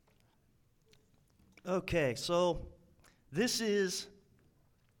Okay, so this is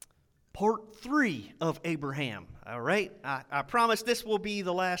part 3 of Abraham, all right? I promise this will be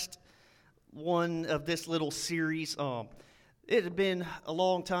the last one of this little series. It had been a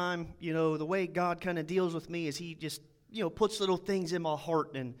long time, the way God kind of deals with me is he just, puts little things in my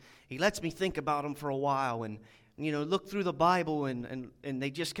heart and he lets me think about them for a while and, look through the Bible and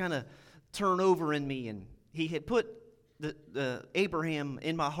they just kind of turn over in me. And he had put the Abraham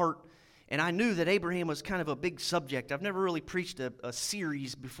in my heart. And I knew that Abraham was kind of a big subject. I've never really preached a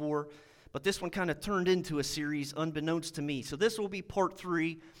series before, but this one kind of turned into a series unbeknownst to me. So this will be part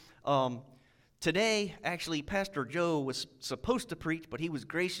 3. Today, actually, Pastor Joe was supposed to preach, but he was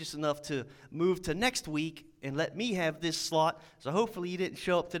gracious enough to move to next week and let me have this slot. So hopefully you didn't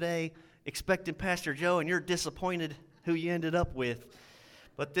show up today expecting Pastor Joe and you're disappointed who you ended up with.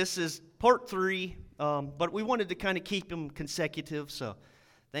 But this is part 3, but we wanted to kind of keep them consecutive, so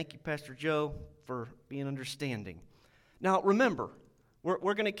thank you, Pastor Joe, for being understanding. Now, remember,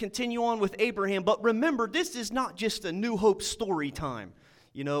 we're going to continue on with Abraham, but remember, this is not just a New Hope story time.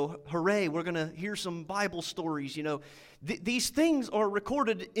 Hooray, we're going to hear some Bible stories. These things are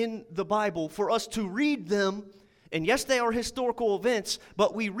recorded in the Bible for us to read them, and yes, they are historical events,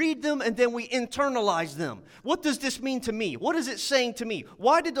 but we read them and then we internalize them. What does this mean to me? What is it saying to me?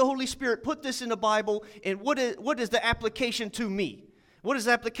 Why did the Holy Spirit put this in the Bible, and what is the application to me? What is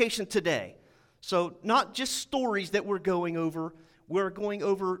the application today? So not just stories that we're going over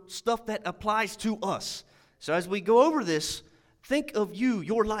stuff that applies to us. So as we go over this, think of you,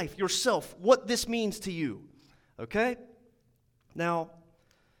 your life, yourself, what this means to you. Okay? Now,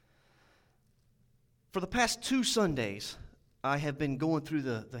 for the past 2 Sundays, I have been going through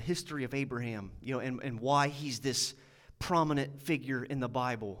the history of Abraham, and why he's this prominent figure in the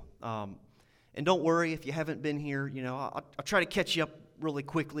Bible. And don't worry if you haven't been here, I'll try to catch you up really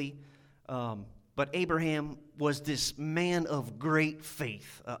quickly. But Abraham was this man of great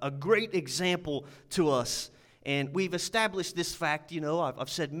faith, a great example to us. And we've established this fact, I've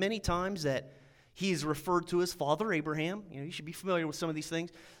said many times that he is referred to as Father Abraham. You should be familiar with some of these things.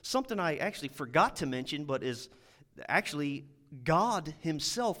 Something I actually forgot to mention, but is actually God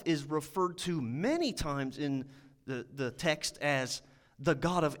himself is referred to many times in the text as the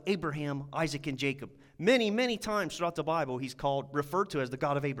God of Abraham, Isaac, and Jacob. Many, many times throughout the Bible, he's referred to as the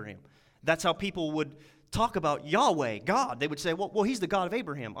God of Abraham. That's how people would talk about Yahweh, God. They would say, well, he's the God of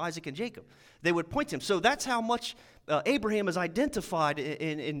Abraham, Isaac, and Jacob. They would point to him. So that's how much Abraham is identified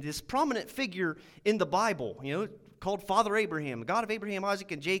in this prominent figure in the Bible, called Father Abraham, God of Abraham,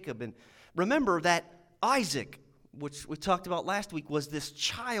 Isaac, and Jacob. And remember that Isaac, which we talked about last week, was this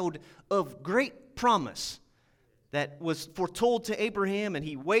child of great promise that was foretold to Abraham, and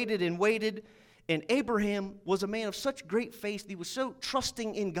he waited and waited. And Abraham was a man of such great faith, he was so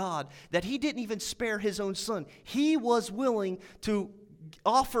trusting in God that he didn't even spare his own son. He was willing to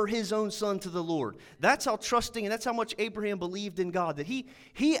offer his own son to the Lord. That's how trusting and that's how much Abraham believed in God, that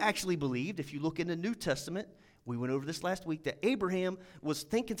he actually believed, if you look in the New Testament, we went over this last week, that Abraham was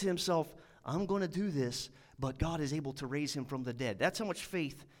thinking to himself, I'm going to do this, but God is able to raise him from the dead. That's how much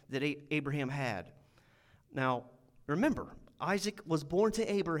faith that Abraham had. Now, remember, Isaac was born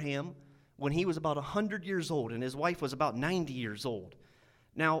to Abraham when he was about 100 years old, and his wife was about 90 years old.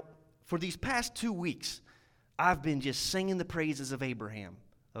 Now, for these past 2 weeks, I've been just singing the praises of Abraham,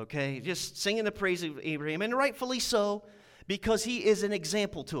 okay? Just singing the praises of Abraham, and rightfully so, because he is an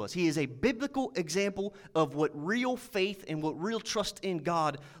example to us. He is a biblical example of what real faith and what real trust in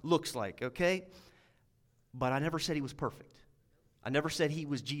God looks like, okay? But I never said he was perfect. I never said he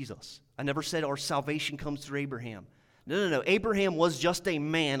was Jesus. I never said our salvation comes through Abraham. No. Abraham was just a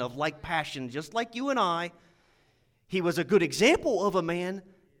man of like passion, just like you and I. He was a good example of a man,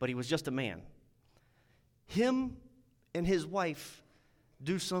 but he was just a man. Him and his wife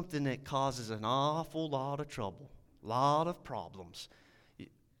do something that causes an awful lot of trouble, a lot of problems.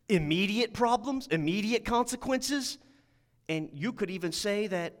 Immediate problems, immediate consequences, and you could even say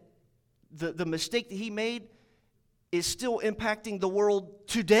that the mistake that he made is still impacting the world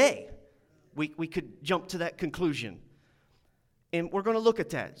today. We could jump to that conclusion. And we're going to look at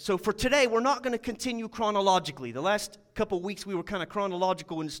that. So for today, we're not going to continue chronologically. The last couple of weeks, we were kind of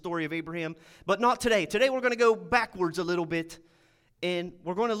chronological in the story of Abraham, but not today. Today, we're going to go backwards a little bit, and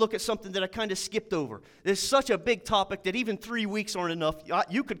we're going to look at something that I kind of skipped over. It's such a big topic that even 3 weeks aren't enough.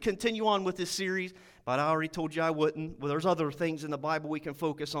 You could continue on with this series, but I already told you I wouldn't. Well, there's other things in the Bible we can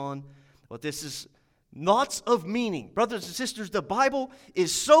focus on, but this is Lots of meaning. Brothers and sisters, the Bible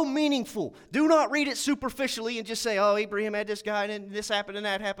is so meaningful. Do not read it superficially and just say, oh, Abraham had this guy and this happened and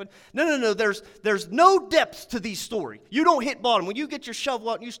that happened. No. There's no depth to these stories. You don't hit bottom. When you get your shovel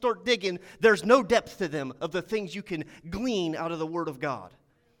out and you start digging, there's no depth to them of the things you can glean out of the Word of God.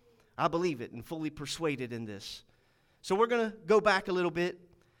 I believe it and fully persuaded in this. So we're going to go back a little bit,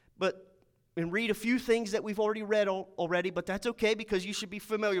 and read a few things that we've already read already, but that's okay because you should be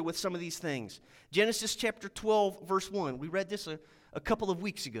familiar with some of these things. Genesis chapter 12, verse 1. We read this a couple of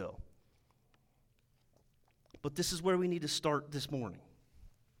weeks ago. But this is where we need to start this morning.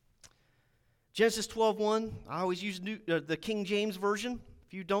 Genesis 12:1. I always use the King James Version.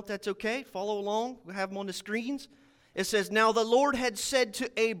 If you don't, that's okay. Follow along. We'll have them on the screens. It says, now the Lord had said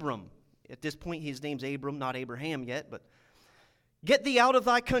to Abram. At this point, his name's Abram, not Abraham yet, but get thee out of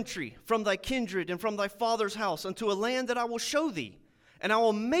thy country, from thy kindred, and from thy father's house, unto a land that I will show thee. And I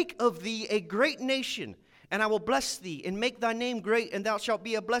will make of thee a great nation, and I will bless thee, and make thy name great, and thou shalt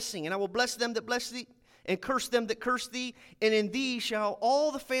be a blessing. And I will bless them that bless thee, and curse them that curse thee, and in thee shall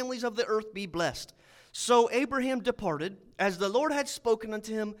all the families of the earth be blessed. So Abraham departed, as the Lord had spoken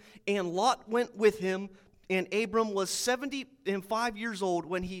unto him, and Lot went with him, and Abram was 75 years old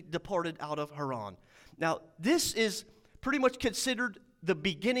when he departed out of Haran. Now, this is pretty much considered the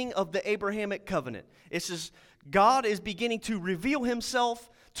beginning of the Abrahamic covenant. It says God is beginning to reveal himself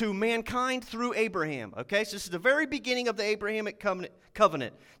to mankind through Abraham. Okay, so this is the very beginning of the Abrahamic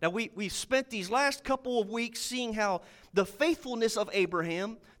covenant. Now, we've spent these last couple of weeks seeing how the faithfulness of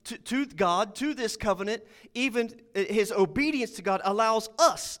Abraham to God, to this covenant, even his obedience to God, allows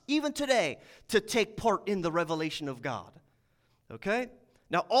us, even today, to take part in the revelation of God. Okay?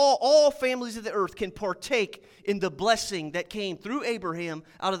 Now, all families of the earth can partake in the blessing that came through Abraham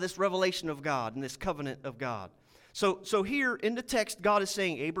out of this revelation of God and this covenant of God. So here in the text, God is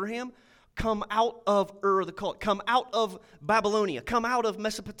saying, Abraham, come out of Ur the Chaldeans, come out of Babylonia, come out of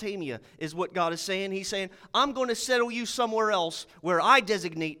Mesopotamia, is what God is saying. He's saying, I'm going to settle you somewhere else where I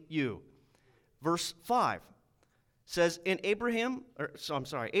designate you. Verse 5 says, Abram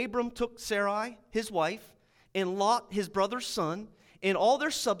took Sarai, his wife, and Lot, his brother's son, in all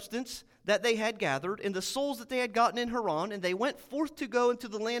their substance that they had gathered, and the souls that they had gotten in Haran, and they went forth to go into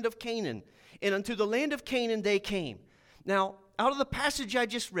the land of Canaan. And unto the land of Canaan they came. Now, out of the passage I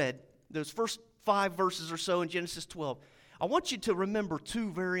just read, those first 5 verses or so in Genesis 12, I want you to remember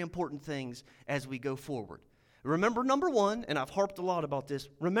 2 very important things as we go forward. Remember, number 1, and I've harped a lot about this,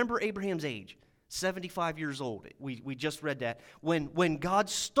 remember Abraham's age. 75 years old. We just read that. When God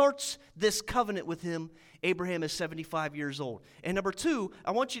starts this covenant with him, Abraham is 75 years old. And number 2,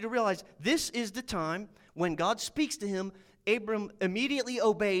 I want you to realize this is the time when God speaks to him. Abram immediately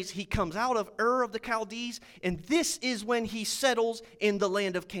obeys. He comes out of Ur of the Chaldees, and this is when he settles in the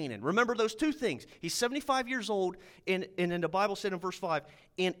land of Canaan. Remember those 2 things. He's 75 years old, and in the Bible said in verse 5,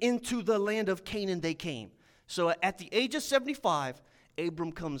 and into the land of Canaan they came. So at the age of 75,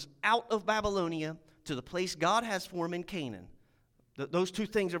 Abram comes out of Babylonia to the place God has for him in Canaan. Those 2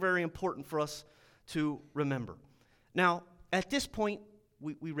 things are very important for us to remember. Now, at this point,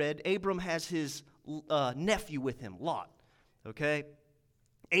 we read, Abram has his nephew with him, Lot. Okay?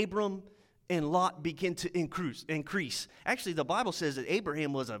 Abram and Lot begin to increase. Actually, the Bible says that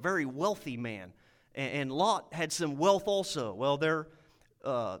Abraham was a very wealthy man, and Lot had some wealth also. Well, their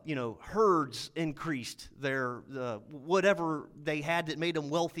herds increased. Their whatever they had that made them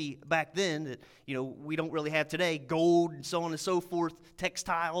wealthy back then that we don't really have today, gold and so on and so forth,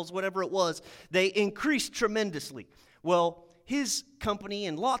 textiles, whatever it was, they increased tremendously. Well, his company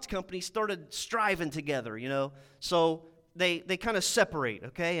and Lot's company started striving together, so they kind of separate,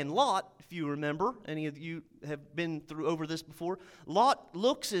 okay? And Lot, if you remember, any of you have been over this before, Lot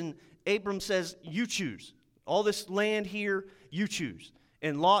looks and Abram says, you choose. All this land here, you choose.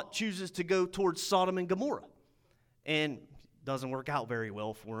 And Lot chooses to go towards Sodom and Gomorrah. And doesn't work out very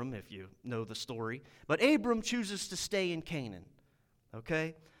well for him if you know the story. But Abram chooses to stay in Canaan,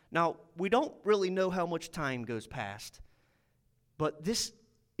 okay? Now, we don't really know how much time goes past, but this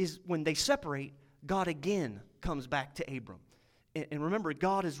is when they separate, God again comes back to Abram. And remember,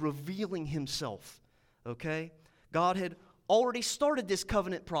 God is revealing himself, okay? God had already started this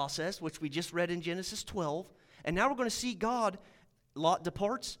covenant process, which we just read in Genesis 12, and now we're going to see God. Lot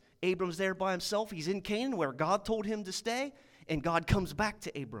departs, Abram's there by himself, he's in Canaan where God told him to stay, and God comes back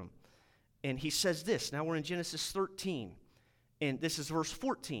to Abram. And he says this, now we're in Genesis 13, and this is verse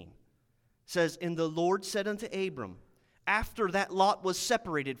 14. It says, and the Lord said unto Abram, after that Lot was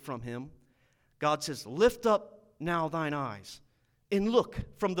separated from him, God says, lift up now thine eyes, and look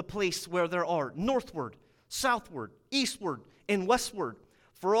from the place where thou art, northward, southward, eastward, and westward.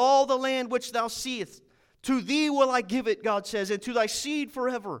 For all the land which thou seest, to thee will I give it, God says, and to thy seed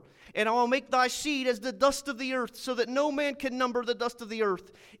forever. And I will make thy seed as the dust of the earth, so that no man can number the dust of the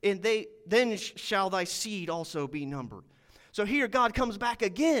earth. And then shall thy seed also be numbered. So here God comes back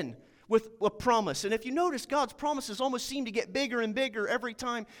again with a promise. And if you notice, God's promises almost seem to get bigger and bigger every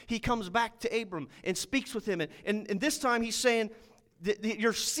time he comes back to Abram and speaks with him. And this time he's saying,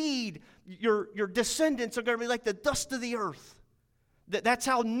 your seed, your descendants are going to be like the dust of the earth. That's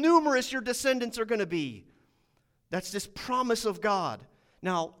how numerous your descendants are going to be. That's this promise of God.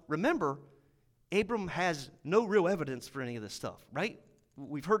 Now, remember, Abram has no real evidence for any of this stuff, right?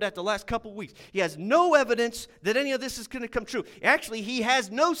 We've heard that the last couple of weeks. He has no evidence that any of this is going to come true. Actually, he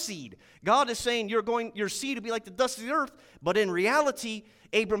has no seed. God is saying your seed will be like the dust of the earth, but in reality,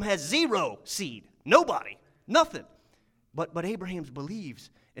 Abram has zero seed. Nobody. Nothing. But Abraham believes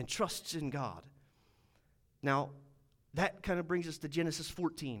and trusts in God. Now, that kind of brings us to Genesis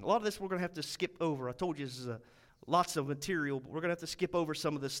 14. A lot of this we're going to have to skip over. I told you this is lots of material, but we're going to have to skip over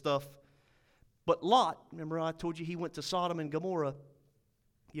some of this stuff. But Lot, remember I told you he went to Sodom and Gomorrah.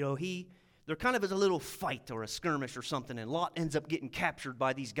 You know, there kind of is a little fight or a skirmish or something, and Lot ends up getting captured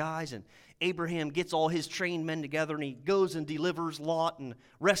by these guys, and Abraham gets all his trained men together, and he goes and delivers Lot and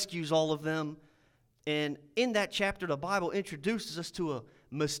rescues all of them. And in that chapter, the Bible introduces us to a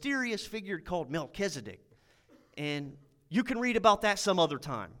mysterious figure called Melchizedek. And you can read about that some other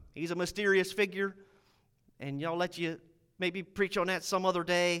time. He's a mysterious figure, and I'll let you maybe preach on that some other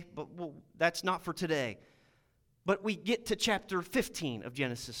day, but that's not for today. But we get to chapter 15 of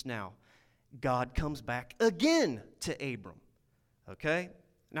Genesis now. God comes back again to Abram. Okay?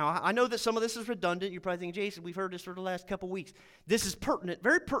 Now, I know that some of this is redundant. You're probably thinking, Jason, we've heard this for the last couple weeks. This is pertinent,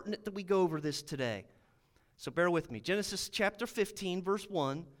 very pertinent that we go over this today. So bear with me. Genesis chapter 15, verse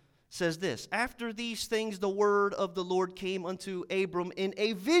 1 says this. After these things, the word of the Lord came unto Abram in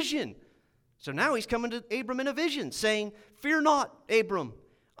a vision. So now he's coming to Abram in a vision, saying, Fear not, Abram,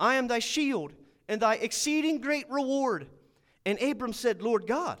 I am thy shield, and thy exceeding great reward. And Abram said, Lord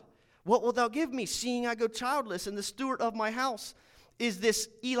God, what wilt thou give me, seeing I go childless, and the steward of my house is this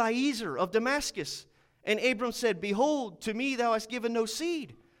Eliezer of Damascus? And Abram said, Behold, to me thou hast given no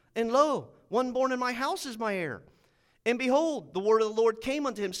seed, and lo, one born in my house is my heir. And behold, the word of the Lord came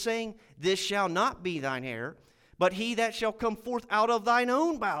unto him, saying, This shall not be thine heir, but he that shall come forth out of thine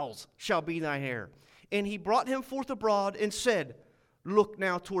own bowels shall be thine heir. And he brought him forth abroad, and said, Look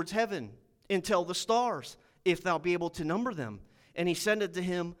now towards heaven, and tell the stars, if thou be able to number them. And he said unto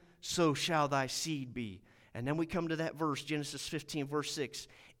him, So shall thy seed be. And then we come to that verse, Genesis 15, verse 6.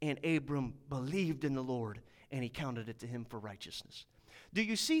 And Abram believed in the Lord, and he counted it to him for righteousness. Do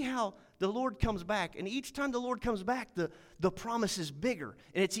you see how the Lord comes back? And each time the Lord comes back, the promise is bigger,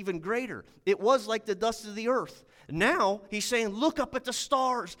 and it's even greater. It was like the dust of the earth. Now, he's saying, look up at the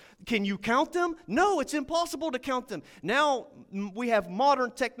stars. Can you count them? No, it's impossible to count them. Now, we have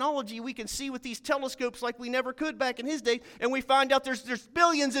modern technology. We can see with these telescopes like we never could back in his day, and we find out there's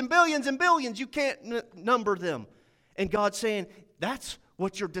billions and billions and billions. You can't number them. And God's saying, that's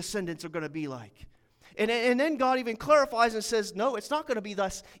what your descendants are going to be like. And then God even clarifies and says, no, it's not going to be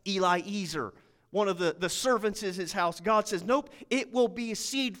thus Eliezer, one of the servants in his house. God says, nope, it will be a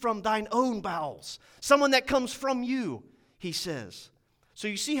seed from thine own bowels. Someone that comes from you, he says. So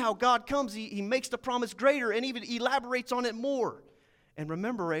you see how God comes, he makes the promise greater and even elaborates on it more. And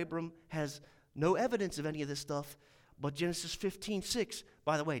remember, Abram has no evidence of any of this stuff, but Genesis 15:6.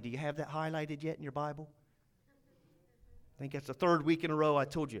 By the way, do you have that highlighted yet in your Bible? I think that's the third week in a row I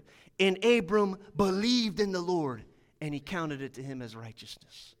told you. And Abram believed in the Lord, and he counted it to him as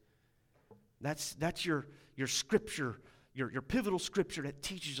righteousness. That's your scripture, your pivotal scripture that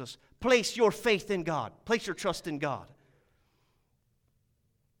teaches us. Place your faith in God. Place your trust in God.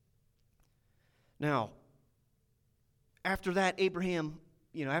 Now, after that, Abraham,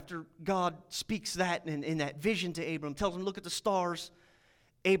 after God speaks that in that vision to Abram, tells him, look at the stars,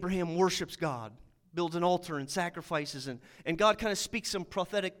 Abraham worships God, builds an altar and sacrifices, and God kind of speaks some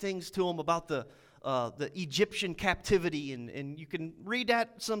prophetic things to him about the Egyptian captivity, and you can read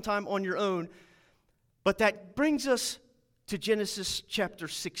that sometime on your own. But that brings us to Genesis chapter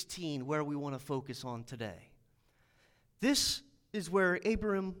 16, where we want to focus on today. This is where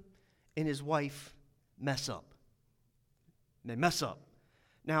Abram and his wife mess up. They mess up.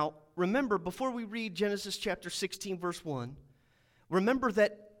 Now, remember, before we read Genesis chapter 16, verse 1, remember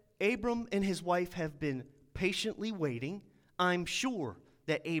that Abram and his wife have been patiently waiting. I'm sure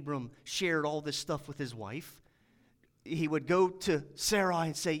that Abram shared all this stuff with his wife. He would go to Sarai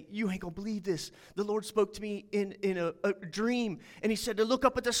and say, you ain't going to believe this. The Lord spoke to me in a dream, and he said to look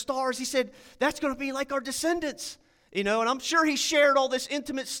up at the stars. He said, that's going to be like our descendants. And I'm sure he shared all this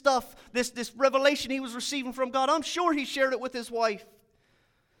intimate stuff, this revelation he was receiving from God. I'm sure he shared it with his wife.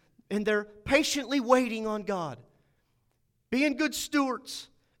 And they're patiently waiting on God, being good stewards.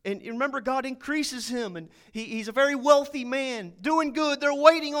 And remember, God increases him, and he's a very wealthy man, doing good. They're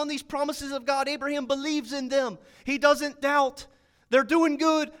waiting on these promises of God. Abraham believes in them. He doesn't doubt. They're doing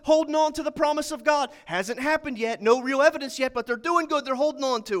good, holding on to the promise of God. Hasn't happened yet, no real evidence yet, but they're doing good. They're holding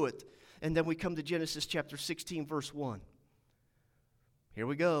on to it. And then we come to Genesis chapter 16, verse 1. Here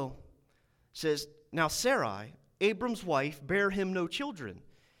we go. It says, "Now Sarai, Abram's wife, bare him no children,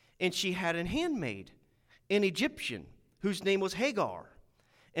 and she had an handmaid, an Egyptian, whose name was Hagar.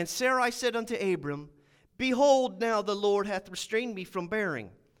 And Sarai said unto Abram, Behold, now the Lord hath restrained me from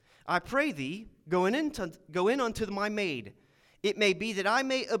bearing. I pray thee, go in unto my maid. It may be that I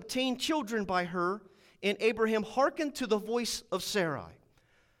may obtain children by her. And Abraham hearkened to the voice of Sarai."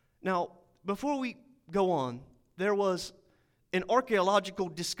 Now, before we go on, there was an archaeological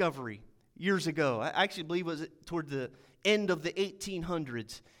discovery years ago. I actually believe it was toward the end of the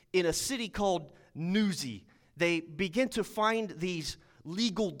 1800s in a city called Nuzi. They began to find these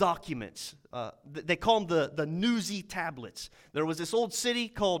legal documents. They call them the Nuzi tablets. There was this old city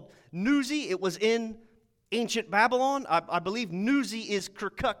called Nuzi. It was in ancient Babylon. I believe Nuzi is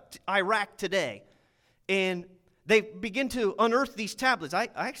Kirkuk, Iraq today. And they begin to unearth these tablets. I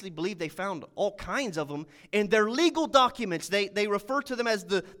actually believe they found all kinds of them. And they're legal documents. They refer to them as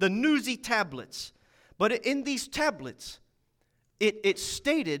the Nuzi tablets. But in these tablets, it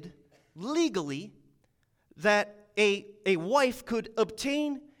stated legally that a wife could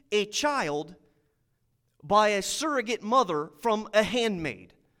obtain a child by a surrogate mother from a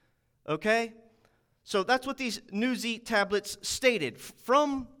handmaid. Okay? So that's what these Nuzi tablets stated.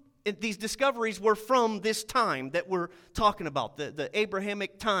 These discoveries were from this time that we're talking about, the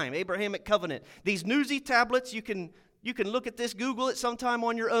Abrahamic time, Abrahamic covenant. These Nuzi tablets, you can look at this, Google it sometime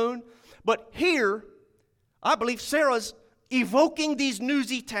on your own. But here, I believe Sarah's evoking these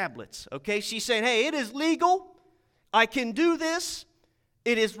Nuzi tablets. Okay, she's saying, hey, it is legal. I can do this.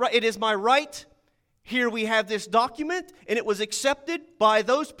 It is my right. Here we have this document, and it was accepted by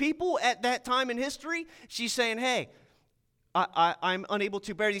those people at that time in history. She's saying, hey, I'm unable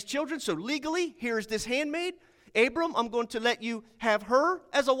to bear these children, so legally, here's this handmaid. Abram, I'm going to let you have her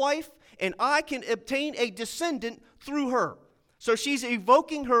as a wife, and I can obtain a descendant through her. So she's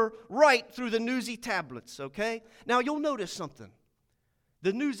evoking her right through the Nuzi tablets, okay? Now, you'll notice something.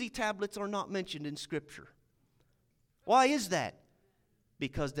 The Nuzi tablets are not mentioned in Scripture. Why is that?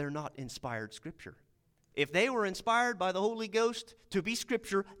 Because they're not inspired Scripture. If they were inspired by the Holy Ghost to be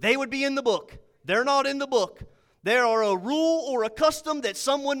Scripture, they would be in the book. They're not in the book. They are a rule or a custom that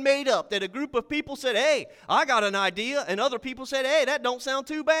someone made up, that a group of people said, hey, I got an idea, and other people said, hey, that don't sound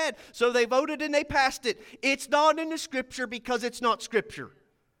too bad. So they voted and they passed it. It's not in the Scripture because it's not Scripture.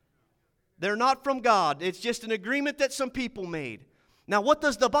 They're not from God. It's just an agreement that some people made. Now, what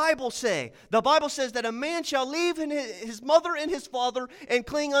does the Bible say? The Bible says that a man shall leave his mother and his father and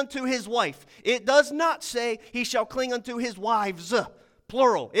cling unto his wife. It does not say he shall cling unto his wives,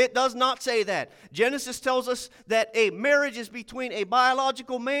 plural. It does not say that. Genesis tells us that a marriage is between a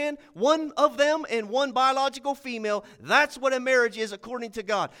biological man, one of them, and one biological female. That's what a marriage is according to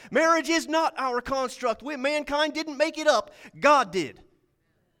God. Marriage is not our construct. Mankind didn't make it up. God did.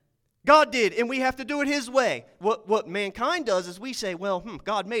 God did, and we have to do it His way. What mankind does is we say, well,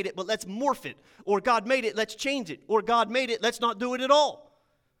 God made it, but let's morph it. Or God made it, let's change it. Or God made it, let's not do it at all.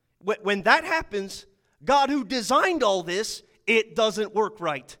 When that happens, God who designed all this, it doesn't work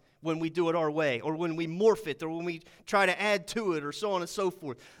right when we do it our way, or when we morph it, or when we try to add to it, or so on and so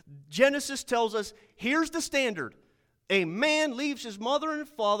forth. Genesis tells us, here's the standard. A man leaves his mother and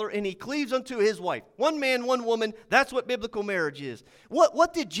father, and he cleaves unto his wife. One man, one woman, that's what biblical marriage is.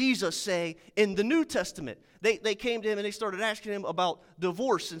 What did Jesus say in the New Testament? They came to him and they started asking him about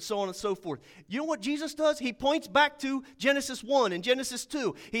divorce and so on and so forth. You know what Jesus does? He points back to Genesis 1 and Genesis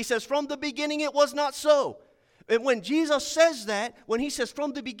 2. He says, from the beginning it was not so. And when Jesus says that, when he says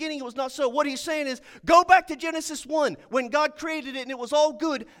from the beginning it was not so, what he's saying is, go back to Genesis 1. When God created it and it was all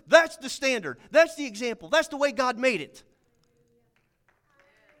good, that's the standard. That's the example. That's the way God made it.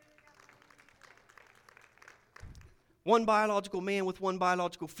 One biological man with one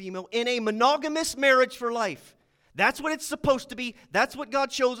biological female in a monogamous marriage for life. That's what it's supposed to be. That's what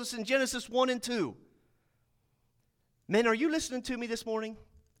God shows us in Genesis 1 and 2. Men, are you listening to me this morning?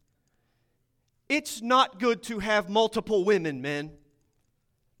 It's not good to have multiple women, men.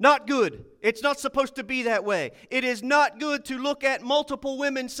 Not good. It's not supposed to be that way. It is not good to look at multiple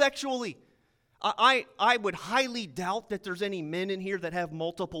women sexually. I would highly doubt that there's any men in here that have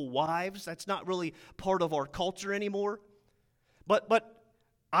multiple wives. That's not really part of our culture anymore. But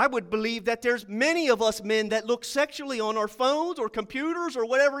I would believe that there's many of us men that look sexually on our phones or computers or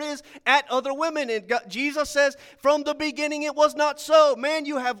whatever it is at other women. And Jesus says, from the beginning it was not so. Man,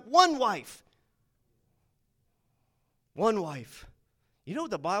 you have one wife. One wife. You know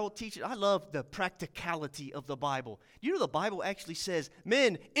what the Bible teaches? I love the practicality of the Bible. You know the Bible actually says,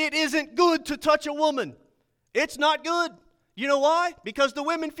 men, it isn't good to touch a woman. It's not good. You know why? Because the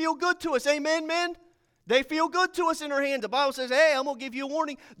women feel good to us. Amen, men? They feel good to us in our hands. The Bible says, hey, I'm going to give you a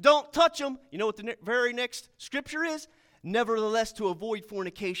warning. Don't touch them. You know what the very next scripture is? Nevertheless, to avoid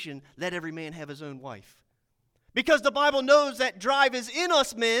fornication, let every man have his own wife. Because the Bible knows that drive is in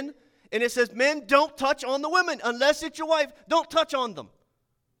us, men. And it says, men, don't touch on the women. Unless it's your wife, don't touch on them.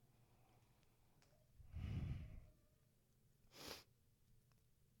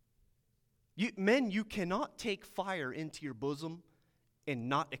 Men, you cannot take fire into your bosom and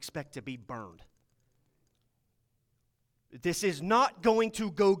not expect to be burned. This is not going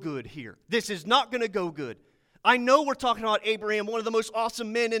to go good here. This is not going to go good. I know we're talking about Abraham, one of the most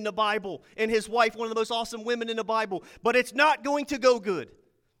awesome men in the Bible, and his wife, one of the most awesome women in the Bible, but it's not going to go good.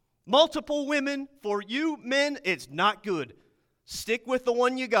 Multiple women, for you men, it's not good. Stick with the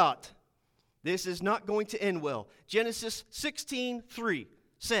one you got. This is not going to end well. Genesis 16:3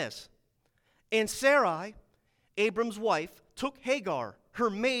 says, and Sarai, Abram's wife, took Hagar, her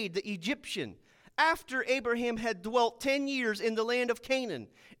maid, the Egyptian, after Abraham had dwelt 10 years in the land of Canaan,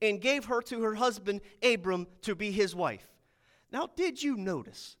 and gave her to her husband Abram to be his wife. Now, did you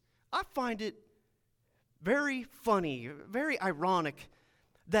notice? I find it very funny, very ironic,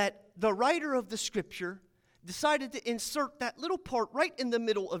 that the writer of the scripture decided to insert that little part right in the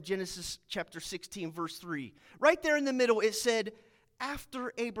middle of Genesis chapter 16, verse 3. Right there in the middle, it said,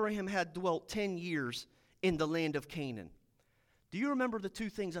 after Abraham had dwelt 10 years in the land of Canaan. Do you remember the two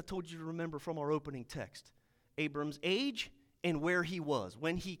things I told you to remember from our opening text? Abram's age and where he was,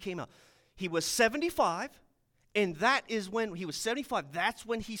 when he came out. He was 75, and that is when he was 75, that's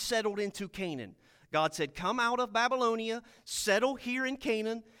when he settled into Canaan. God said, come out of Babylonia, settle here in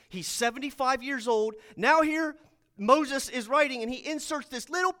Canaan. He's 75 years old. Now here, Moses is writing, and he inserts this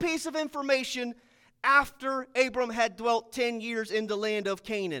little piece of information after Abram had dwelt 10 years in the land of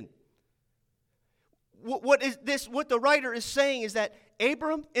Canaan. What the writer is saying is that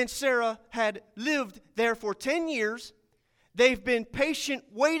Abram and Sarah had lived there for 10 years. They've been patient,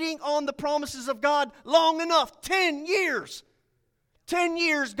 waiting on the promises of God long enough. 10 years. 10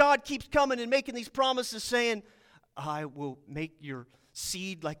 years, God keeps coming and making these promises saying, I will make your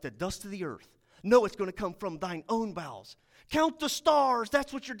seed like the dust of the earth. No, it's going to come from thine own bowels. Count the stars.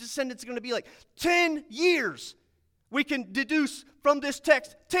 That's what your descendants are going to be like. 10 years. We can deduce from this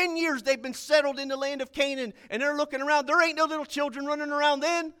text, 10 years they've been settled in the land of Canaan, and they're looking around. There ain't no little children running around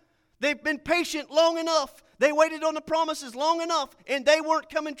then. They've been patient long enough. They waited on the promises long enough, and they weren't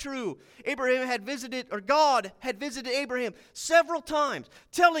coming true. God had visited Abraham several times,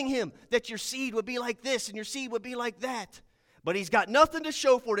 telling him that your seed would be like this and your seed would be like that. But he's got nothing to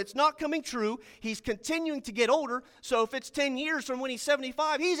show for it. It's not coming true. He's continuing to get older. So if it's 10 years from when he's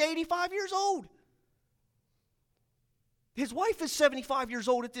 75, he's 85 years old. His wife is 75 years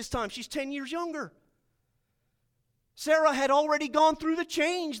old at this time. She's 10 years younger. Sarah had already gone through the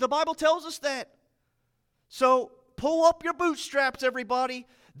change. The Bible tells us that. So pull up your bootstraps, everybody.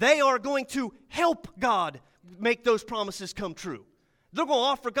 They are going to help God make those promises come true. They're going to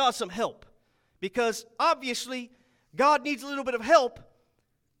offer God some help. Because obviously, God needs a little bit of help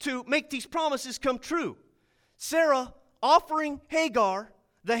to make these promises come true. Sarah offering Hagar,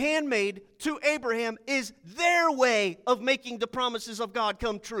 the handmaid, to Abraham is their way of making the promises of God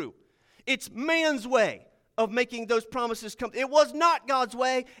come true. It's man's way of making those promises come. It was not God's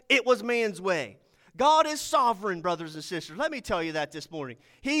way, it was man's way. God is sovereign, brothers and sisters. Let me tell you that this morning.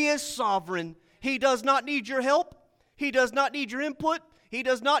 He is sovereign. He does not need your help. He does not need your input. He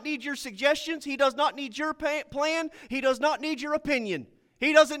does not need your suggestions. He does not need your plan. He does not need your opinion.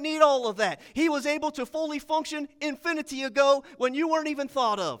 He doesn't need all of that. He was able to fully function infinity ago when you weren't even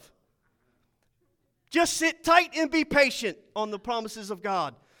thought of. Just sit tight and be patient on the promises of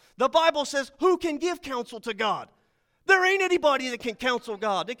God. The Bible says, who can give counsel to God? There ain't anybody that can counsel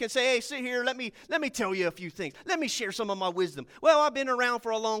God. They can say, hey, sit here, let me tell you a few things. Let me share some of my wisdom. Well, I've been around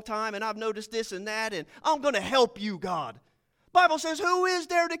for a long time, and I've noticed this and that, and I'm going to help you, God. Bible says, who is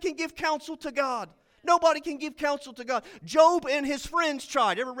there that can give counsel to God? Nobody can give counsel to God. Job and his friends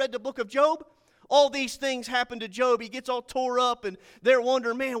tried. Ever read the book of Job? All these things happen to Job. He gets all tore up, and they're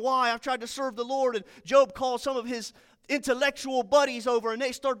wondering, man, why? I've tried to serve the Lord. And Job calls some of his intellectual buddies over and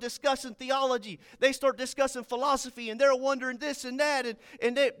they start discussing theology. They start discussing philosophy and they're wondering this and that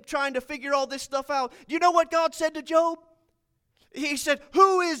and they're trying to figure all this stuff out. Do you know what God said to Job? He said,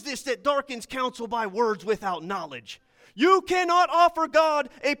 who is this that darkens counsel by words without knowledge? You cannot offer God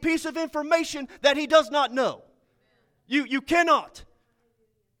a piece of information that He does not know. You cannot.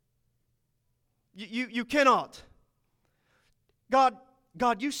 You cannot.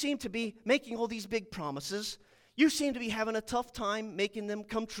 God, you seem to be making all these big promises. You seem to be having a tough time making them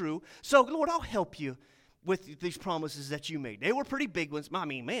come true. So, Lord, I'll help you with these promises that you made. They were pretty big ones. I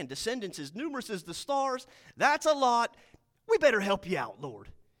mean, man, descendants as numerous as the stars. That's a lot. We better help you out, Lord.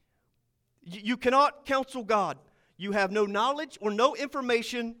 You cannot counsel God. You have no knowledge or no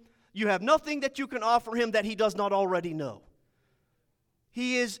information. You have nothing that you can offer Him that He does not already know.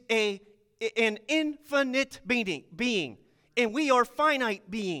 He is an infinite being, and we are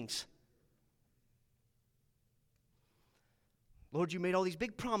finite beings. Lord, you made all these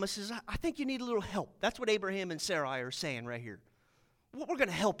big promises. I think you need a little help. That's what Abraham and Sarai are saying right here. We're going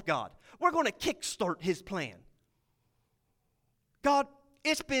to help God. We're going to kickstart His plan. God,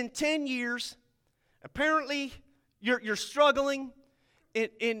 it's been 10 years. Apparently, you're struggling.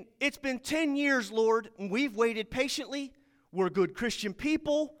 And it's been 10 years, Lord, and we've waited patiently. We're good Christian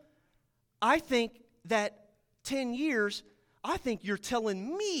people. I think that 10 years, I think you're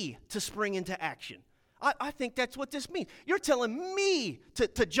telling me to spring into action. I think that's what this means. You're telling me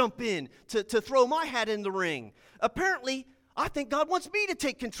to jump in, to throw my hat in the ring. Apparently, I think God wants me to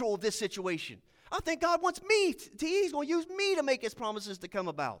take control of this situation. I think God wants me He's going to use me to make His promises to come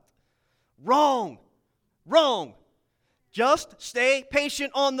about. Wrong. Just stay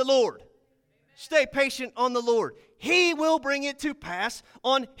patient on the Lord. Stay patient on the Lord. He will bring it to pass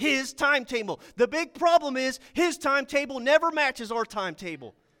on His timetable. The big problem is His timetable never matches our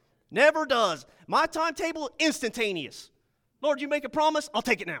timetable. Never does. My timetable, instantaneous. Lord, you make a promise, I'll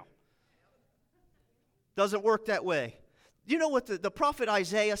take it now. Doesn't work that way. You know what the prophet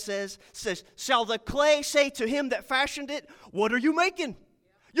Isaiah says? Shall the clay say to him that fashioned it, what are you making?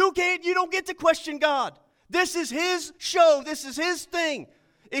 You don't get to question God. This is His show. This is His thing.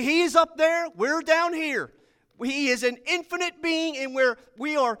 He is up there. We're down here. He is an infinite being, and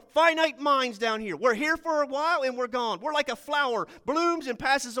we are finite minds down here. We're here for a while, and we're gone. We're like a flower, blooms and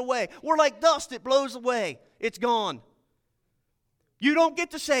passes away. We're like dust, it blows away. It's gone. You don't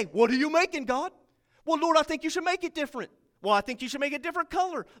get to say, what are you making, God? Well, Lord, I think you should make it different. Well, I think you should make a different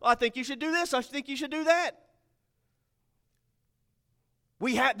color. I think you should do this. I think you should do that.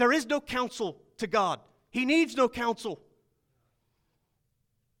 There is no counsel to God. He needs no counsel.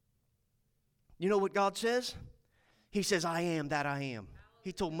 You know what God says? He says, I am that I am.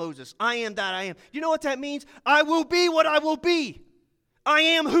 He told Moses, I am that I am. You know what that means? I will be what I will be. I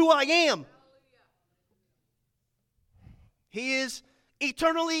am who I am. He is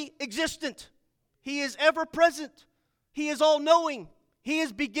eternally existent. He is ever present. He is all-knowing. He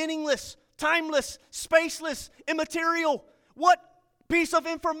is beginningless, timeless, spaceless, immaterial. What piece of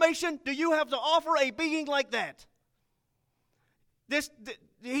information do you have to offer a being like that?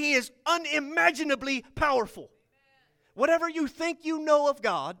 He is unimaginably powerful. Whatever you think you know of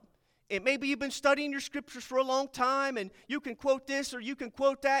God, and maybe you've been studying your scriptures for a long time, and you can quote this or you can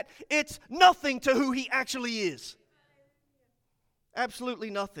quote that, it's nothing to who He actually is. Absolutely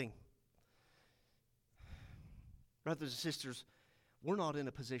nothing. Brothers and sisters, we're not in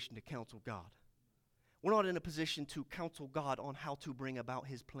a position to counsel God. We're not in a position to counsel God on how to bring about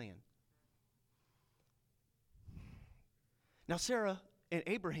His plan. Now, Sarah and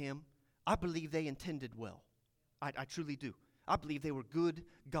Abraham, I believe they intended well. I truly do. I believe they were good,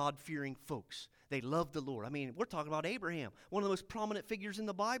 God-fearing folks. They loved the Lord. I mean, we're talking about Abraham, one of the most prominent figures in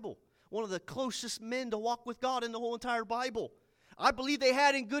the Bible, one of the closest men to walk with God in the whole entire Bible. I believe they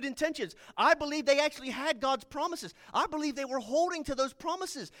had in good intentions. I believe they actually had God's promises. I believe they were holding to those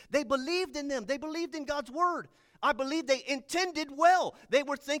promises. They believed in them. They believed in God's word. I believe they intended well. They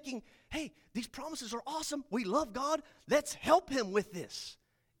were thinking, hey, these promises are awesome. We love God. Let's help Him with this.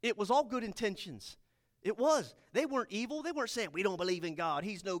 It was all good intentions. It was. They weren't evil. They weren't saying, we don't believe in God.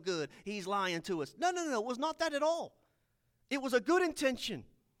 He's no good. He's lying to us. No. It was not that at all. It was a good intention.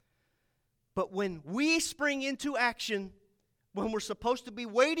 But when we spring into action, when we're supposed to be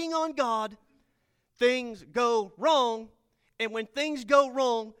waiting on God, things go wrong. And when things go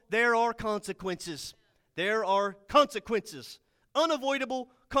wrong, there are consequences. There are consequences. Unavoidable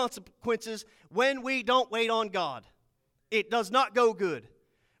consequences when we don't wait on God. It does not go good.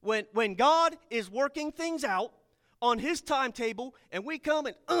 When God is working things out on His timetable and we come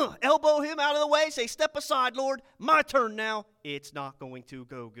and elbow Him out of the way, say, step aside, Lord, my turn now, it's not going to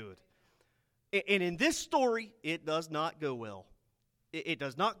go good. And in this story, it does not go well. It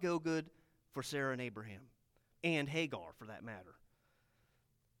does not go good for Sarah and Abraham, and Hagar for that matter.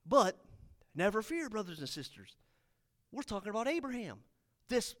 But never fear, brothers and sisters. We're talking about Abraham,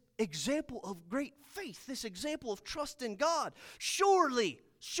 this example of great faith, this example of trust in God. Surely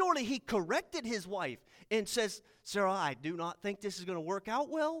he corrected his wife and says, Sarah, I do not think this is going to work out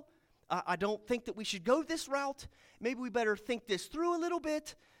well. I don't think that we should go this route. Maybe we better think this through a little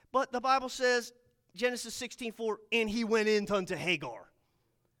bit. But the Bible says, Genesis 16:4, and he went in unto Hagar.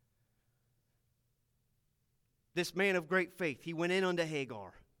 This man of great faith, he went in unto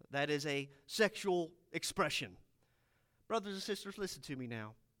Hagar. That is a sexual expression. Brothers and sisters, listen to me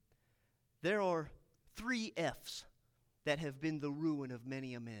now. There are 3 F's that have been the ruin of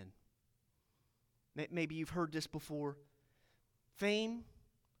many a man. Maybe you've heard this before. Fame,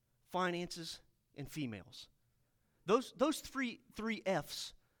 finances, and females. Those three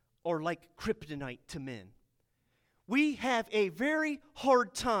F's are like kryptonite to men. We have a very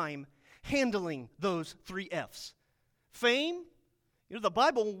hard time handling those 3 F's. Fame, the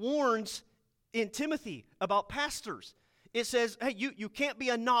Bible warns in Timothy about pastors. It says, hey, you can't be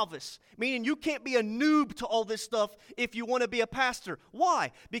a novice, meaning you can't be a noob to all this stuff if you want to be a pastor.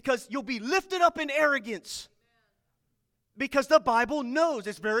 Why? Because you'll be lifted up in arrogance. Because the Bible knows,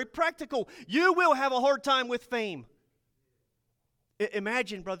 it's very practical. You will have a hard time with fame.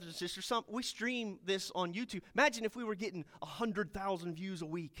 Imagine, brothers and sisters, we stream this on YouTube. Imagine if we were getting 100,000 views a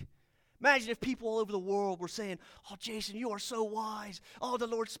week. Imagine if people all over the world were saying, oh, Jason, you are so wise. Oh, the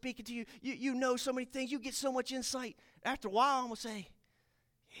Lord's speaking to you. You know so many things. You get so much insight. After a while, I'm going to say,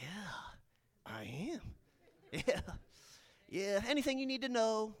 yeah, I am. Yeah, anything you need to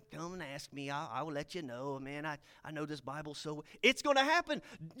know, come and ask me. I will let you know. Man, I know this Bible so well. It's going to happen.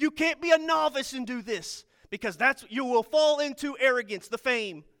 You can't be a novice and do this because you will fall into arrogance, the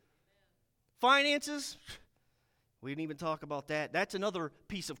fame. Finances, we didn't even talk about that. That's another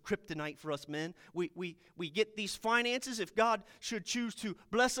piece of kryptonite for us men. We get these finances. If God should choose to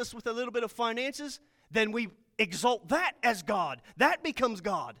bless us with a little bit of finances, then we exalt that as God. That becomes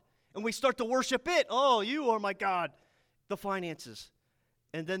God. And we start to worship it. Oh, you are my God. The finances.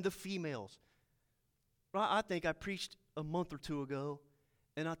 And then the females. I think I preached a month or 2 ago,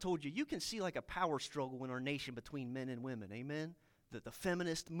 and I told you can see like a power struggle in our nation between men and women. Amen? The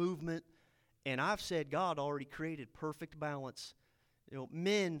feminist movement. And I've said God already created perfect balance.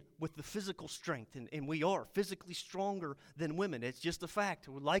 Men with the physical strength, and we are physically stronger than women. It's just a fact.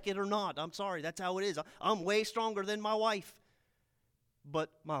 Like it or not, I'm sorry, that's how it is. I'm way stronger than my wife. But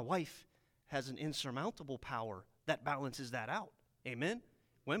my wife has an insurmountable power that balances that out. Amen?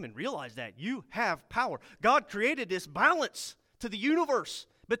 Women, realize that. You have power. God created this balance to the universe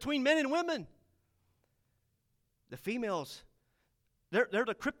between men and women. The females, they're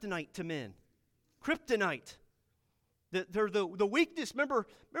the kryptonite to men. Kryptonite. They're the weakness. Remember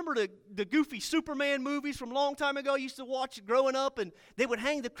the goofy Superman movies from a long time ago I used to watch growing up, and they would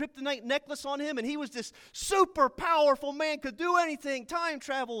hang the kryptonite necklace on him, and he was this super powerful man, could do anything, time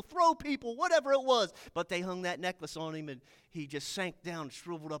travel, throw people, whatever it was. But they hung that necklace on him, and he just sank down and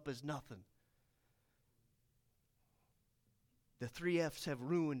shriveled up as nothing. The 3 F's have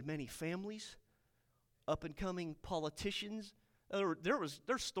ruined many families, up-and-coming politicians. There's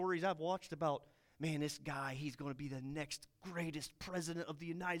stories I've watched about, man, this guy, he's going to be the next greatest president of the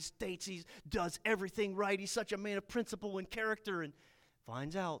United States. He does everything right. He's such a man of principle and character. And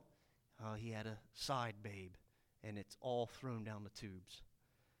finds out he had a side babe, and it's all thrown down the tubes.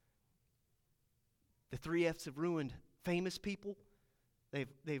 The 3 F's have ruined famous people.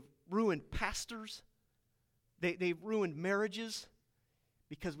 They've ruined pastors. They've ruined marriages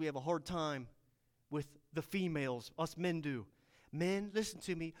because we have a hard time with the females. Us men do. Men, listen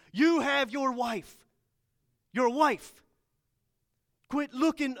to me. You have your wife. Your wife. Quit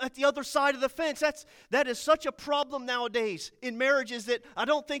looking at the other side of the fence. That is such a problem nowadays in marriages that I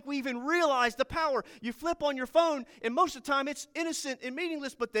don't think we even realize the power. You flip on your phone, and most of the time it's innocent and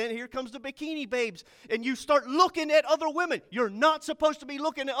meaningless, but then here comes the bikini babes, and you start looking at other women. You're not supposed to be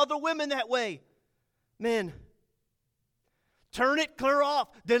looking at other women that way. Men, turn it clear off.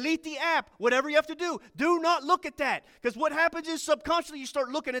 Delete the app. Whatever you have to do. Do not look at that. Because what happens is subconsciously you start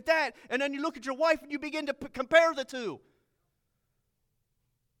looking at that, and then you look at your wife and you begin to compare the two.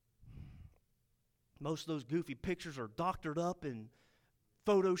 Most of those goofy pictures are doctored up and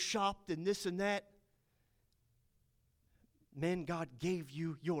photoshopped and this and that. Men, God gave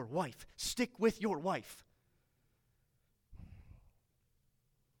you your wife. Stick with your wife.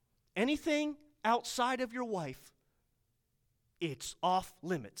 Anything outside of your wife, it's off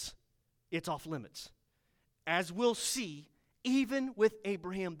limits. It's off limits. As we'll see even with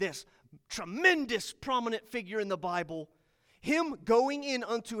Abraham, this tremendous prominent figure in the Bible, him going in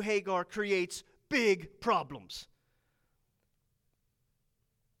unto Hagar creates big problems.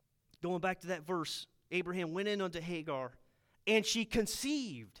 Going back to that verse, Abraham went in unto Hagar, and she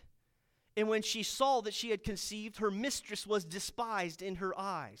conceived. And when she saw that she had conceived, her mistress was despised in her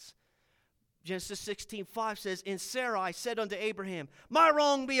eyes. Genesis 16:5 says, And Sarai said unto Abraham, My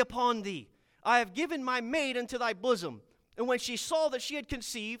wrong be upon thee. I have given my maid unto thy bosom. And when she saw that she had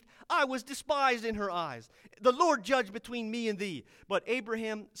conceived, I was despised in her eyes. The Lord judge between me and thee. But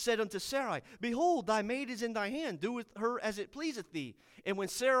Abraham said unto Sarai, Behold, thy maid is in thy hand. Do with her as it pleaseth thee. And when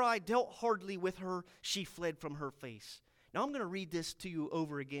Sarai dealt hardly with her, she fled from her face. Now I'm going to read this to you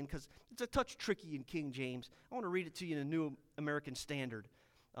over again because it's a touch tricky in King James. I want to read it to you in a New American Standard.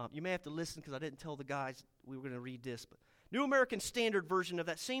 You may have to listen because I didn't tell the guys we were going to read this. But New American Standard version of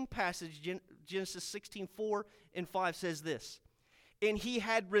that same passage, Genesis 16:4 and 5 says this. And he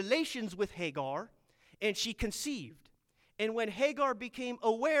had relations with Hagar, and she conceived. And when Hagar became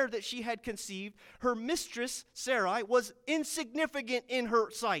aware that she had conceived, her mistress, Sarai, was insignificant in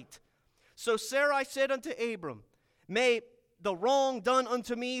her sight. So Sarai said unto Abram, May the wrong done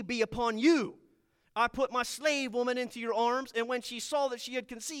unto me be upon you. I put my slave woman into your arms, and when she saw that she had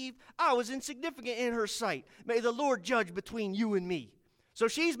conceived, I was insignificant in her sight. May the Lord judge between you and me. So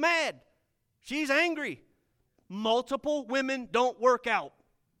she's mad. She's angry. Multiple women don't work out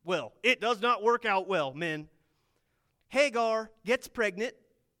well. It does not work out well, men. Hagar gets pregnant,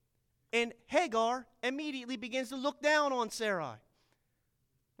 and Hagar immediately begins to look down on Sarai.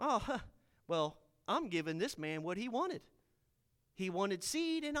 Oh, well, I'm giving this man what he wanted. He wanted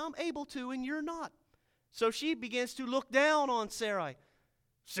seed, and I'm able to, and you're not. So she begins to look down on Sarai.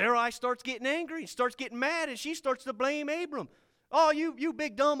 Sarai starts getting angry, starts getting mad, and she starts to blame Abram. Oh, you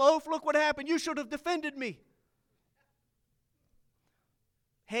big dumb oaf, look what happened. You should have defended me.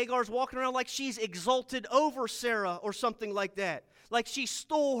 Hagar's walking around like she's exalted over Sarah or something like that. Like she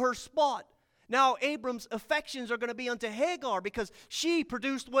stole her spot. Now Abram's affections are going to be unto Hagar because she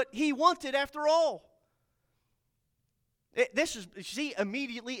produced what he wanted after all.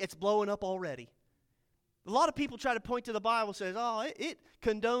 Immediately it's blowing up already. A lot of people try to point to the Bible and says, it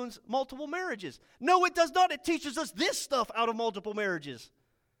condones multiple marriages. No, it does not. It teaches us this stuff out of multiple marriages.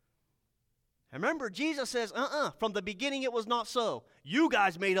 And remember, Jesus says, from the beginning it was not so. You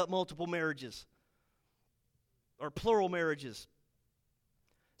guys made up multiple marriages. Or plural marriages.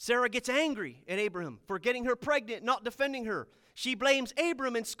 Sarah gets angry at Abraham for getting her pregnant, not defending her. She blames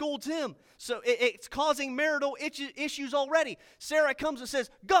Abram and scolds him. So it's causing marital issues already. Sarah comes and says,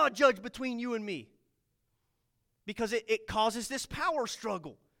 God judge between you and me. Because it causes this power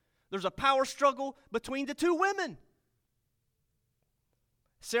struggle. There's a power struggle between the two women.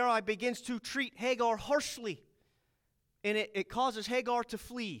 Sarai begins to treat Hagar harshly. And it causes Hagar to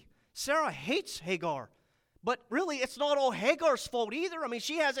flee. Sarah hates Hagar. But really, it's not all Hagar's fault either. I mean,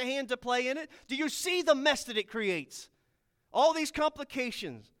 she has a hand to play in it. Do you see the mess that it creates? All these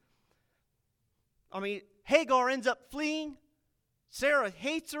complications. I mean, Hagar ends up fleeing. Sarah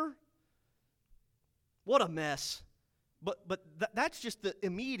hates her. What a mess. But that's just the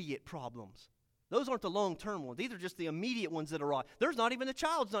immediate problems. Those aren't the long-term ones. These are just the immediate ones that arise. The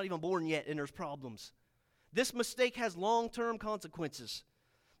child's not even born yet, and there's problems. This mistake has long-term consequences.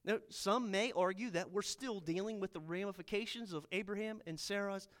 Now, some may argue that we're still dealing with the ramifications of Abraham and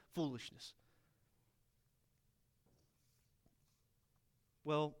Sarah's foolishness.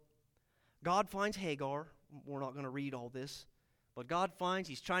 Well, God finds Hagar. We're not going to read all this. But God finds,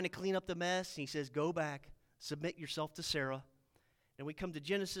 he's trying to clean up the mess. And he says, go back, submit yourself to Sarah. And we come to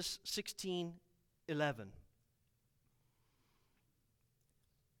Genesis 16:11. It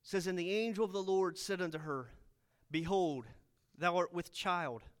says, And the angel of the Lord said unto her, Behold, thou art with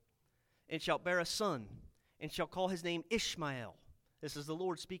child, and shalt bear a son, and shalt call his name Ishmael. This is the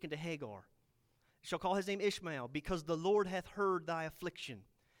Lord speaking to Hagar. Shall call his name Ishmael, because the Lord hath heard thy affliction.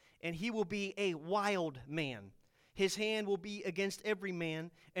 And he will be a wild man. His hand will be against every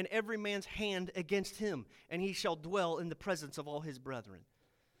man, and every man's hand against him. And he shall dwell in the presence of all his brethren.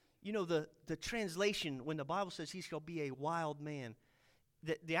 You know, the translation, when the Bible says he shall be a wild man,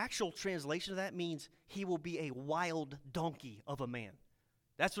 the actual translation of that means he will be a wild donkey of a man.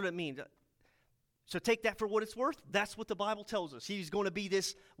 That's what it means. So take that for what it's worth. That's what the Bible tells us. He's going to be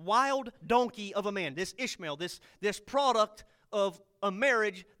this wild donkey of a man, this Ishmael, this product of a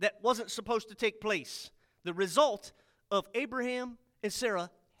marriage that wasn't supposed to take place. The result of Abraham and Sarah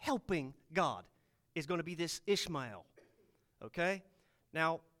helping God is going to be this Ishmael. Okay?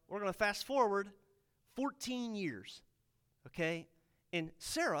 Now, we're going to fast forward 14 years. Okay? And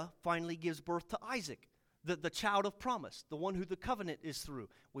Sarah finally gives birth to Isaac. the child of promise, the one who the covenant is through.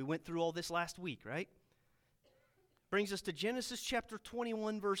 We went through all this last week, right? Brings us to Genesis chapter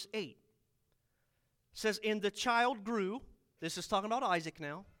 21, verse 8. It says, and the child grew. This is talking about Isaac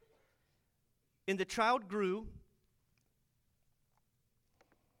now. And the child grew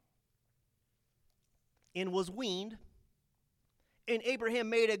and was weaned. And Abraham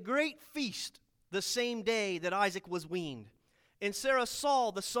made a great feast the same day that Isaac was weaned. And Sarah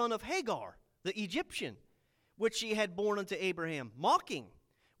saw the son of Hagar, the Egyptian, which she had borne unto Abraham, mocking.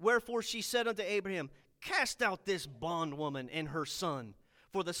 Wherefore she said unto Abraham, cast out this bondwoman and her son,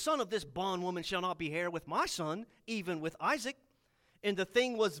 for the son of this bondwoman shall not be heir with my son, even with Isaac. And the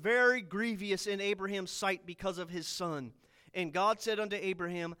thing was very grievous in Abraham's sight because of his son. And God said unto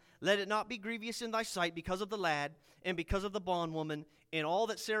Abraham, let it not be grievous in thy sight because of the lad, and because of the bondwoman, and all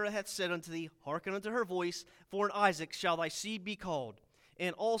that Sarah hath said unto thee, hearken unto her voice, for in Isaac shall thy seed be called.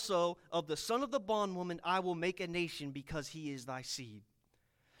 And also of the son of the bondwoman I will make a nation, because he is thy seed.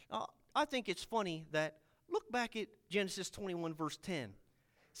 Now, I think it's funny that, look back at Genesis 21, verse 10. It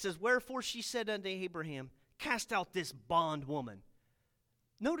says, wherefore she said unto Abraham, cast out this bondwoman.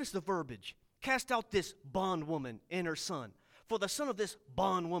 Notice the verbiage. Cast out this bondwoman and her son. For the son of this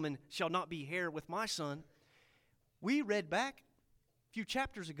bondwoman shall not be heir with my son. We read back a few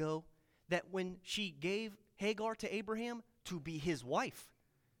chapters ago that when she gave Hagar to Abraham to be his wife,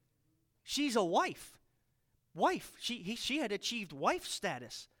 she's a wife. She had achieved wife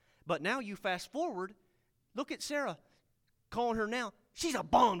status. But now you fast forward, look at Sarah calling her now. She's a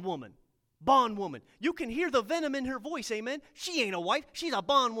bondwoman. Bondwoman. You can hear the venom in her voice, amen? She ain't a wife. She's a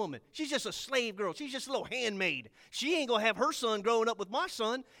bondwoman. She's just a slave girl. She's just a little handmaid. She ain't going to have her son growing up with my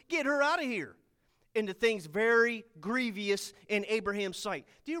son. Get her out of here. And the thing's very grievous in Abraham's sight.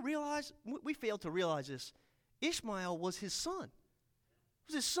 Do you realize? We failed to realize this. Ishmael was his son. It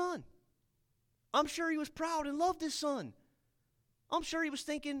was his son. I'm sure he was proud and loved his son. I'm sure he was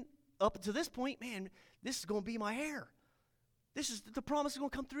thinking up to this point, man, this is going to be my heir. The promise is going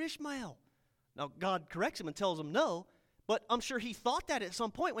to come through Ishmael. Now, God corrects him and tells him no, but I'm sure he thought that at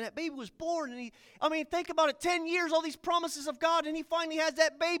some point when that baby was born. And think about it, 10 years, all these promises of God, and he finally has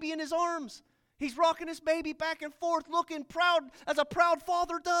that baby in his arms. He's rocking this baby back and forth, looking proud as a proud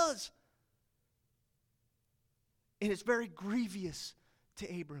father does. And it's very grievous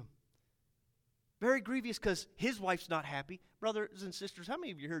to Abram. Very grievous because his wife's not happy. Brothers and sisters, how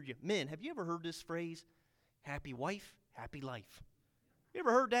many of you heard you? Men, have you ever heard this phrase? Happy wife, happy life. You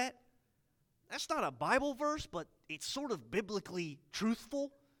ever heard that? That's not a Bible verse, but it's sort of biblically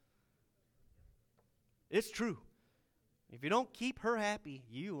truthful. It's true. If you don't keep her happy,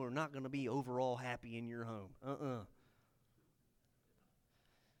 you are not going to be overall happy in your home.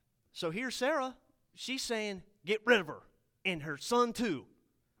 So here's Sarah. She's saying, get rid of her. And her son too.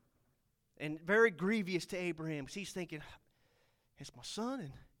 And very grievous to Abraham. She's thinking, it's my son,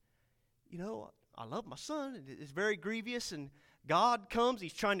 and, I love my son. And it's very grievous, and God comes.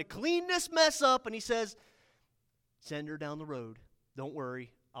 He's trying to clean this mess up, and he says, send her down the road. Don't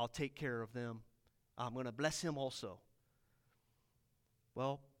worry. I'll take care of them. I'm going to bless him also.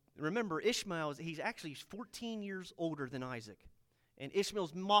 Well, remember, Ishmael, he's 14 years older than Isaac. And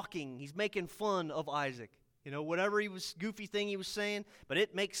Ishmael's mocking. He's making fun of Isaac. Whatever goofy thing he was saying, but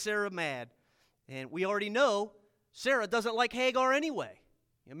it makes Sarah mad. And we already know Sarah doesn't like Hagar anyway.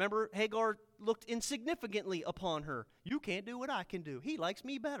 Remember, Hagar looked insignificantly upon her. You can't do what I can do. He likes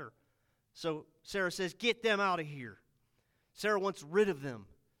me better. So Sarah says, get them out of here. Sarah wants rid of them.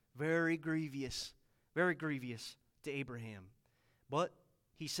 Very grievous to Abraham. But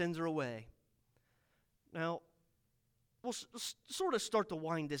he sends her away. Now, we'll sort of start to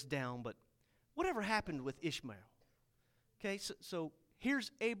wind this down, but whatever happened with Ishmael? Okay, so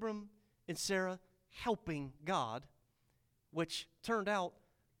here's Abram and Sarah helping God, which turned out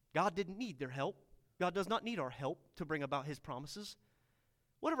God didn't need their help. God does not need our help to bring about his promises.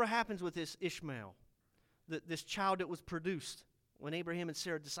 Whatever happens with this Ishmael, this child that was produced when Abraham and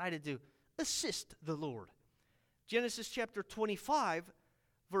Sarah decided to assist the Lord. Genesis chapter 25,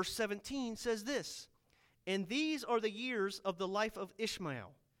 verse 17 says this, and these are the years of the life of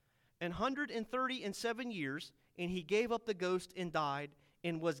Ishmael, 137 years, and he gave up the ghost and died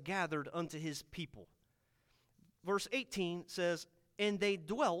and was gathered unto his people. Verse 18 says, and they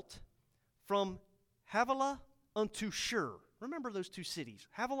dwelt from Havilah unto Shur. Remember those two cities,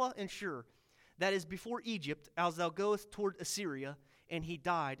 Havilah and Shur. That is before Egypt, as thou goest toward Assyria, and he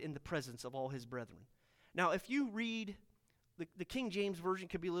died in the presence of all his brethren. Now, if you read, the King James Version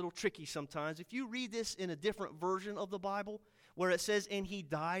can be a little tricky sometimes. If you read this in a different version of the Bible, where it says, and he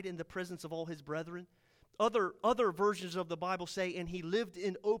died in the presence of all his brethren, Other versions of the Bible say, and he lived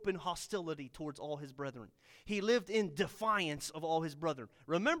in open hostility towards all his brethren. He lived in defiance of all his brethren.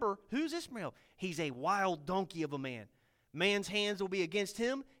 Remember, who's Ishmael? He's a wild donkey of a man. Man's hands will be against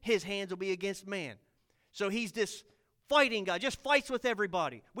him. His hands will be against man. So he's this fighting guy, just fights with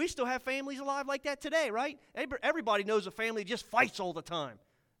everybody. We still have families alive like that today, right? Everybody knows a family just fights all the time.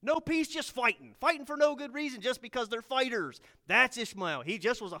 No peace, just fighting. Fighting for no good reason, just because they're fighters. That's Ishmael. He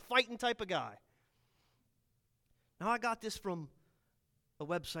just was a fighting type of guy. Now, I got this from a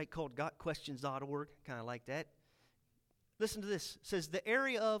website called gotquestions.org, kind of like that. Listen to this. It says, the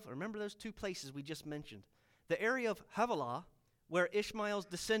area of, remember those two places we just mentioned, the area of Havilah, where Ishmael's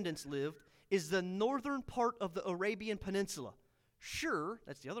descendants lived, is the northern part of the Arabian Peninsula. Shur,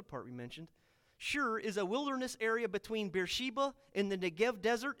 that's the other part we mentioned, Shur is a wilderness area between Beersheba and the Negev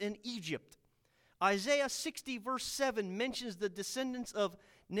Desert and Egypt. Isaiah 60 verse 7 mentions the descendants of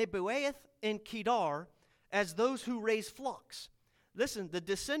Nebaioth and Kedar as those who raise flocks. Listen, the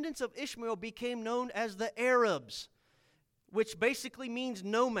descendants of Ishmael became known as the Arabs, which basically means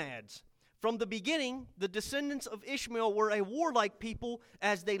nomads. From the beginning, the descendants of Ishmael were a warlike people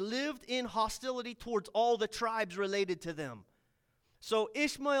as they lived in hostility towards all the tribes related to them. So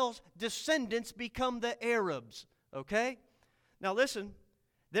Ishmael's descendants become the Arabs, okay? Now listen,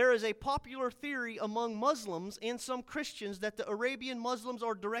 there is a popular theory among Muslims and some Christians that the Arabian Muslims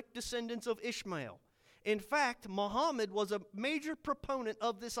are direct descendants of Ishmael. In fact, Muhammad was a major proponent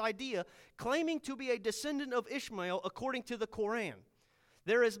of this idea, claiming to be a descendant of Ishmael according to the Quran.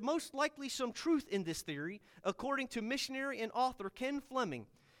 There is most likely some truth in this theory, according to missionary and author Ken Fleming.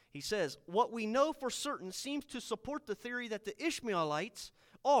 He says, what we know for certain seems to support the theory that the Ishmaelites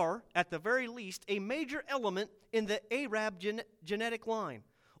are, at the very least, a major element in the Arab genetic line.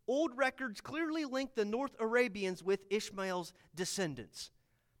 Old records clearly link the North Arabians with Ishmael's descendants.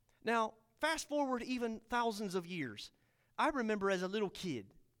 Now, fast forward even thousands of years. I remember as a little kid,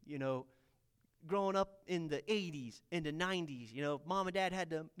 growing up in the 80s, in the 90s, Mom and Dad had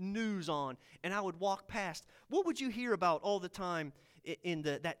the news on, and I would walk past. What would you hear about all the time in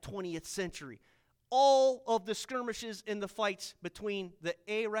that 20th century? All of the skirmishes and the fights between the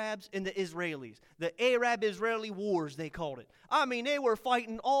Arabs and the Israelis. The Arab-Israeli wars, they called it. I mean, they were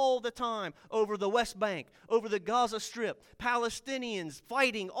fighting all the time over the West Bank, over the Gaza Strip. Palestinians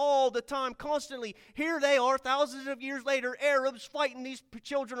fighting all the time, constantly. Here they are, thousands of years later, Arabs fighting these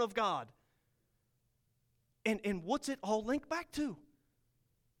children of God. And what's it all linked back to?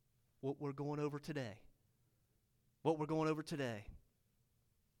 What we're going over today. What we're going over today.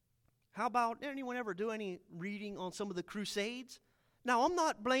 How about, anyone ever do any reading on some of the Crusades? Now, I'm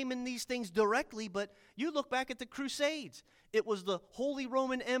not blaming these things directly, but you look back at the Crusades. It was the Holy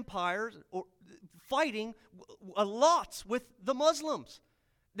Roman Empire fighting lots with the Muslims.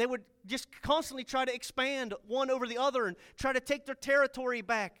 They would just constantly try to expand one over the other and try to take their territory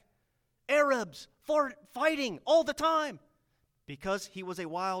back. Arabs fighting all the time because he was a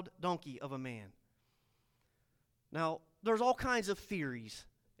wild donkey of a man. Now, there's all kinds of theories.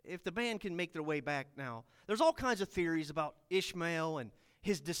 If the band can make their way back now, there's all kinds of theories about Ishmael and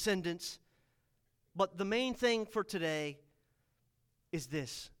his descendants. But the main thing for today is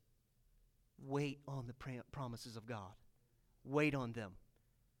this: wait on the promises of God. Wait on them.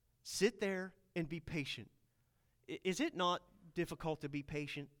 Sit there and be patient. Is it not difficult to be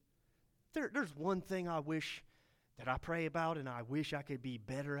patient? There's one thing I wish that I pray about and I wish I could be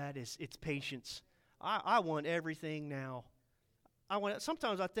better at is it's patience. I want everything now.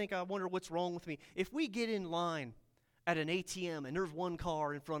 Sometimes I wonder what's wrong with me. If we get in line at an ATM and there's one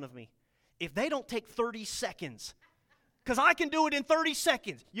car in front of me, if they don't take 30 seconds, because I can do it in 30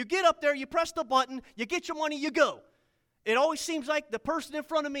 seconds. You get up there, you press the button, you get your money, you go. It always seems like the person in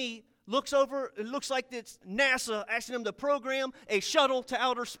front of me looks over, it looks like it's NASA asking them to program a shuttle to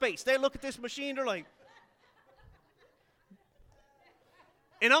outer space. They look at this machine, they're like,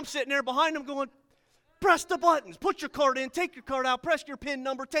 and I'm sitting there behind them going, press the buttons, put your card in, take your card out, press your PIN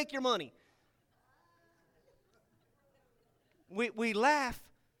number, take your money. We laugh,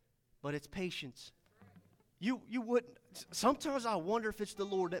 but it's patience. You wouldn't. Sometimes I wonder if it's the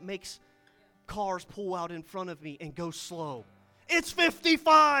Lord that makes cars pull out in front of me and go slow. It's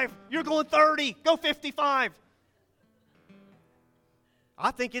 55. You're going 30. Go 55.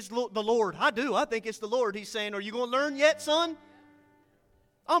 I think it's the Lord. I do. I think it's the Lord. He's saying, are you going to learn yet, son?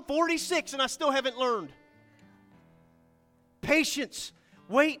 I'm 46 and I still haven't learned. Patience.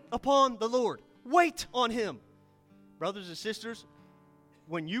 Wait upon the Lord. Wait on Him. Brothers and sisters,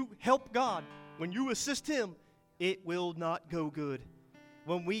 when you help God, when you assist Him, it will not go good.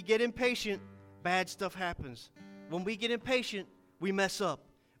 When we get impatient, bad stuff happens. When we get impatient, we mess up.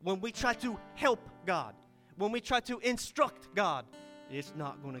 When we try to help God, when we try to instruct God, it's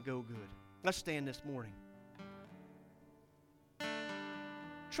not going to go good. Let's stand this morning.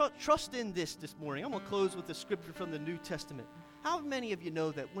 Trust in this morning. I'm going to close with a scripture from the New Testament. How many of you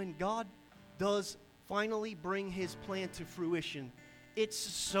know that when God does finally bring His plan to fruition, it's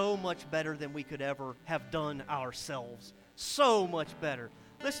so much better than we could ever have done ourselves? So much better.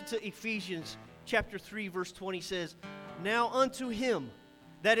 Listen to Ephesians chapter 3, verse 20 says, "Now unto Him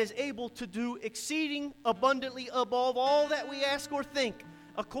that is able to do exceeding abundantly above all that we ask or think,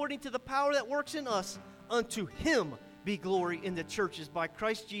 according to the power that works in us, unto Him be glory in the churches by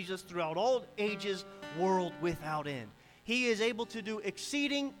Christ Jesus throughout all ages, world without end." He is able to do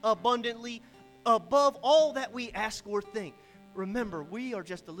exceeding abundantly above all that we ask or think. Remember, we are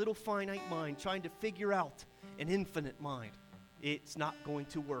just a little finite mind trying to figure out an infinite mind. It's not going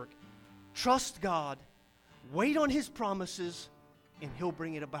to work. Trust God, wait on His promises, and He'll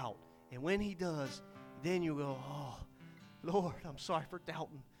bring it about. And when He does, then you go, "Oh, Lord, I'm sorry for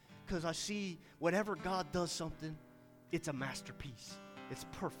doubting," because I see whatever God does something, it's a masterpiece. It's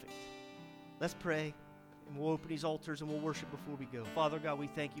perfect. Let's pray, and we'll open these altars and we'll worship before we go. Father God, we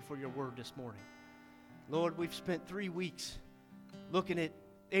thank You for Your word this morning. Lord, we've spent 3 weeks looking at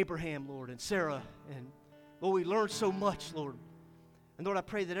Abraham, Lord, and Sarah, and Lord, we learned so much, Lord. And Lord, I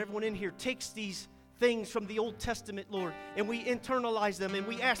pray that everyone in here takes these things from the Old Testament, Lord, and we internalize them and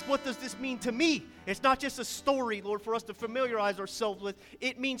we ask, what does this mean to me? It's not just a story, Lord, for us to familiarize ourselves with.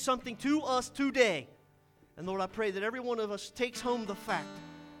 It means something to us today. And Lord, I pray that every one of us takes home the fact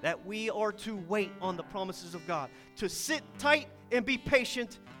that we are to wait on the promises of God, to sit tight and be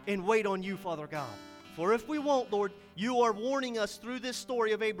patient and wait on You, Father God. For if we won't, Lord, You are warning us through this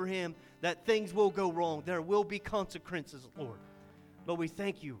story of Abraham that things will go wrong. There will be consequences, Lord. Lord, we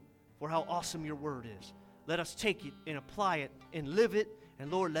thank You for how awesome Your word is. Let us take it and apply it and live it. And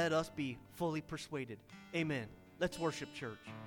Lord, let us be fully persuaded. Amen. Let's worship, church.